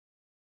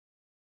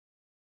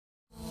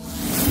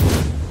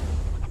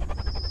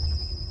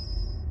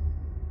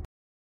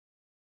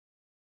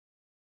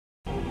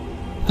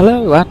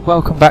Hello and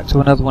welcome back to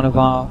another one of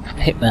our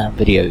Hitman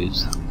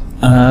videos.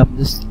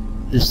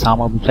 This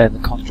time I'll be playing the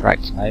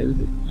contract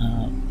mode.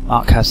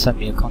 Mark has sent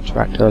me a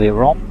contract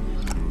earlier on,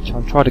 which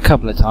I've tried a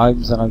couple of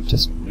times and I'm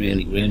just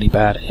really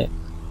bad at it.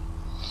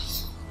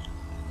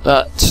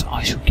 But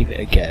I shall give it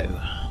a go.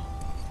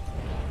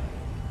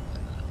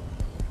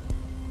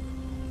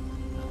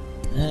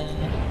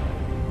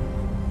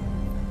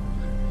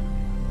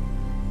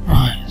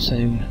 Right,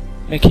 so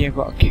Mickey, I've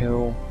got to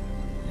kill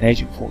an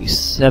Agent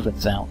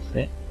 47's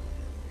outfit.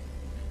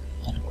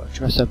 And I've got to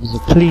dress up as a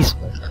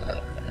policeman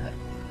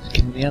to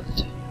kill the other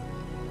two.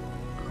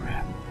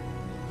 Crap.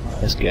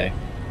 Right, let's go.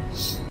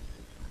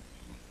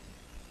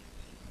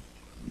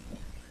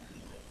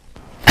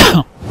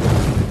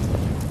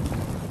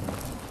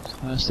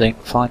 First thing,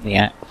 find the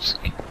axe,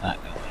 kill that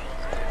guy.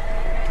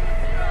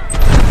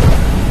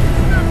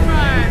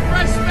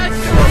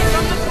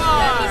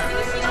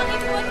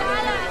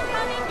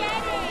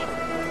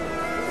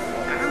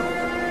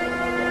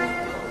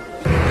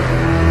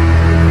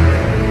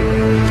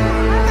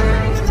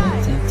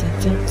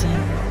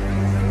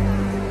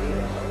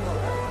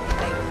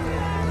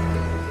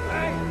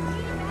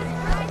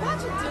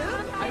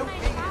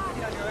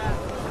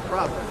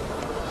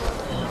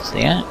 There's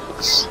the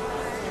axe.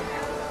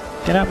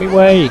 Get out of my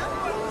way!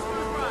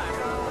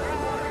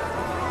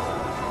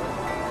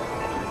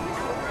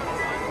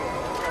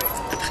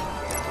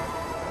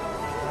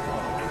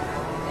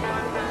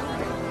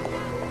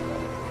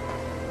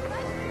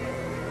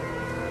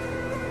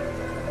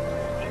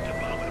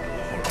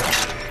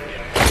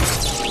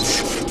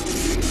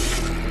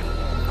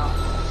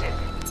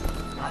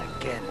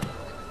 Again.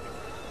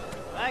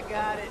 I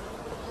got it.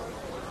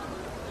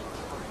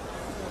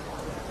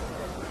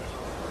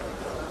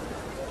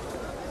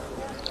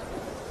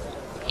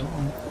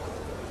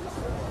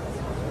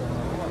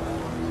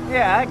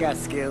 Yeah, I got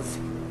skills.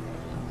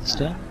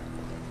 Still? I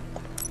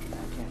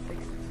can't fix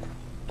it.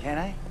 Can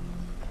I?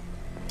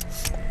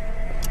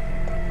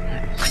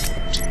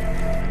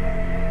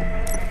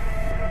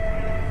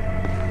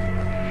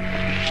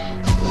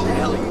 What the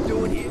hell are you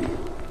doing here?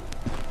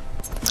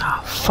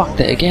 Ah, fucked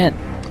it again.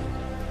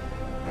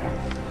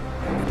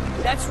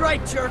 That's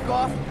right, jerk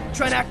off.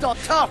 Trying to act all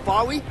tough,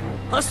 are we?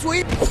 Huh,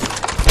 sweet?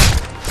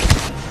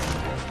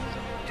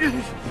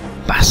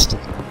 Bastard.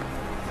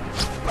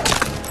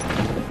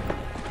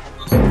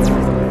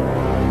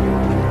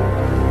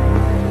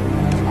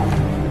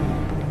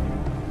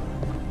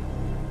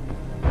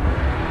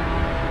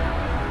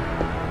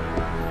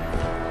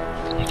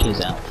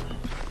 Nicky's out.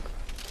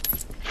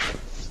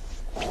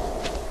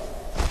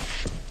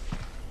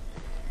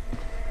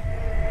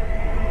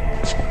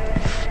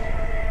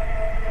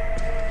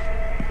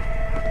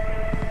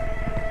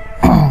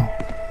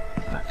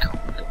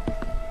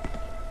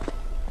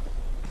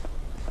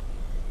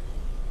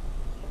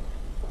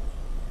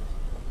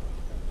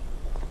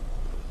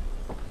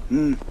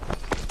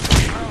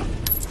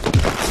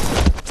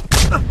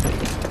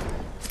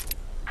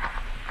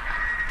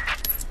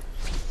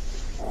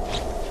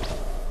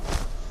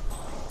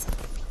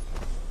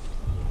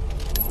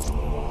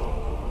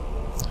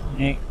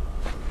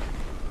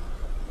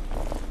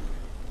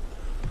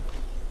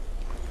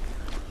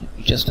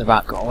 We just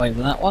about got away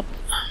with that one.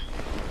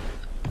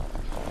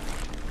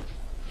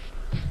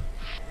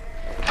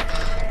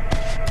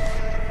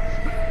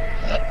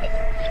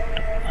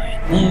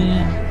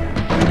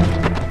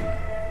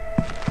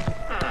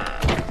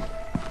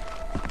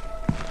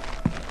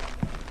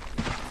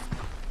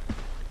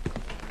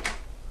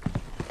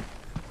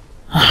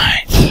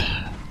 Alright.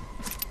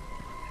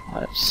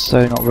 I'm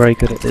so not very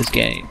good at this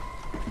game.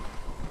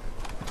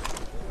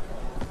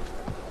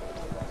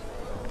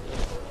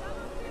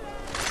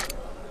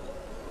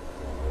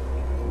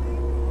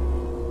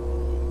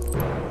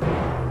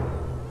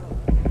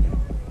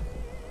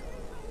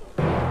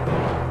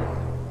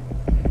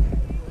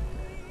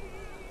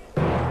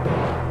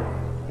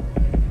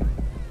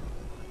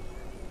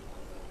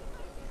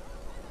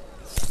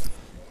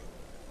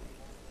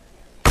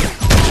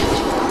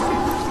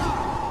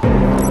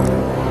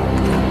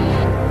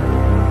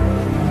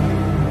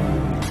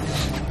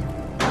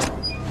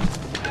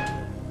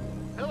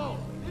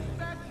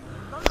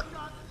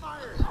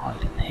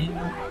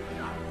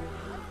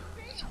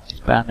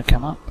 Bound to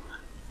come up.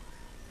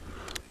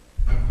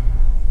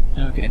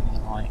 Okay, in the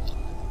light.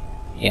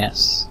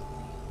 Yes.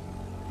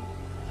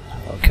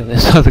 I'll kill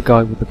this other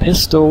guy with the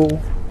pistol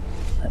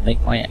and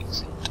make my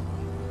exit.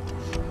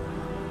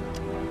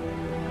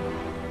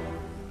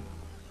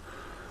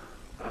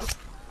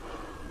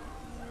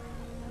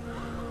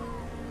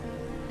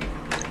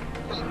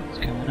 It's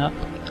coming up.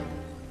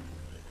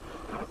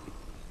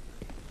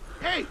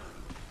 Hey!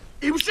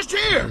 He was just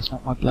here! It's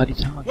not my bloody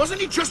target. Wasn't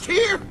he just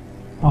here?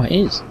 Oh, it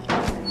is.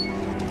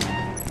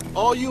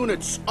 All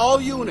units,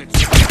 all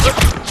units.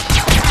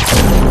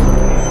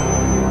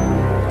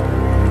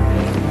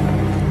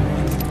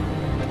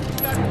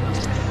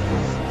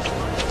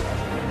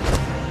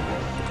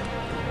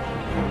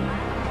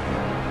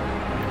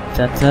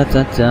 Dun dun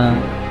dun dun.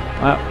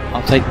 Well,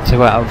 I'll take the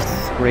 2 out of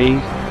 3.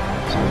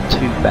 It's not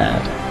too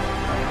bad.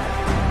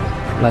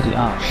 bloody...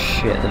 Oh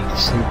shit, they can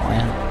see where I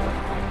am.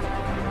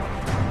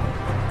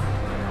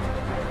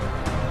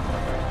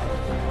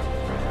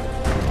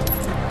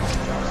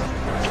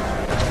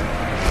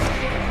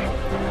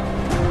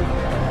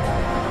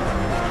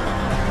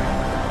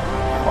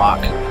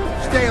 Fuck.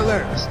 Stay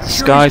alert.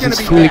 Disguise is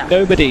fooling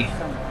nobody.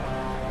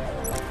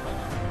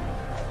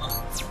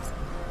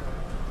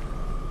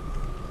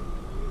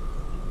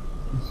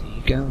 So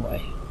you go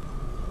away.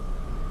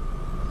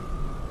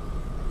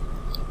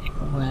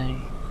 Go away.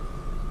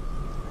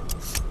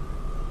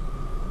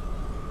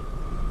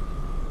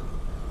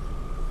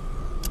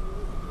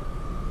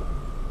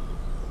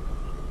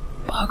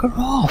 Bugger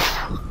off!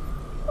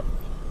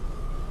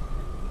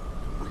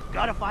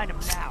 Gotta find him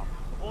now,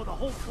 or the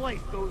whole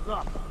place goes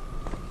up.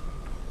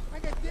 I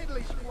got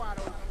diddly squad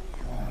over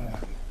here.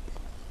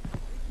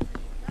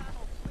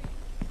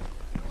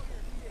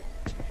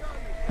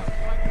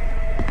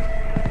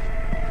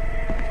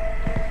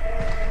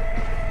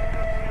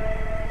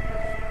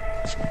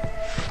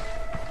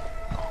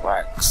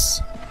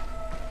 Wax.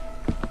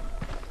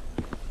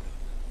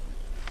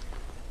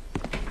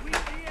 Leave the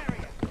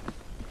area.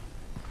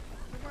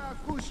 Wild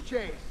goose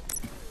chase.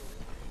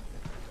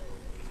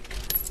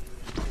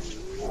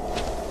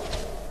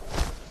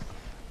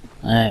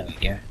 There we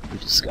go, we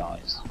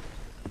disguise.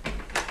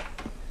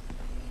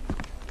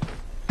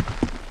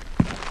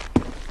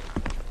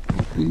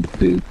 Boop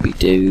boopy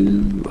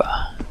doo.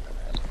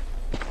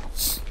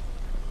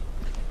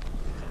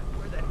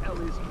 Where the hell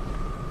is he?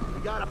 We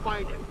gotta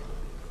find him.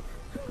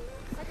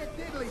 I got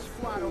diddly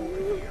squad over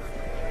here.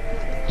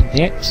 To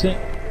the exit,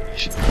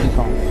 should be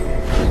fine.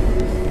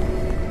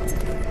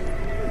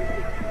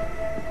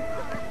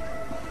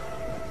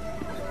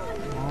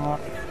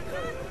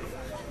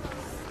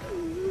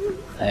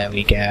 There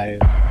we go.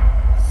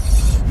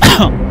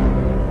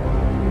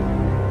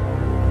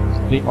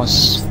 Beat my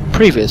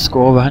previous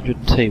score of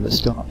 102, but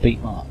still not beat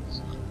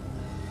Mark's.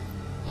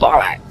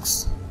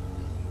 Bollocks!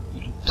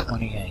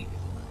 28.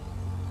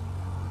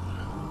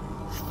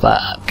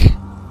 Fuck.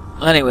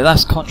 Anyway,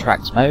 that's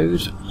contracts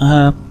mode.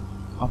 I'll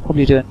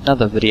probably do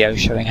another video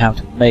showing how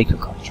to make a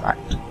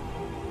contract.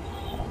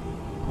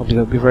 Probably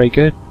won't be very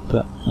good,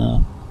 but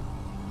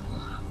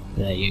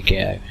there you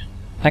go.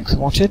 Thanks for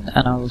watching,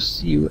 and I will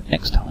see you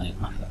next time.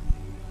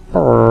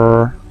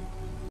 Brrr.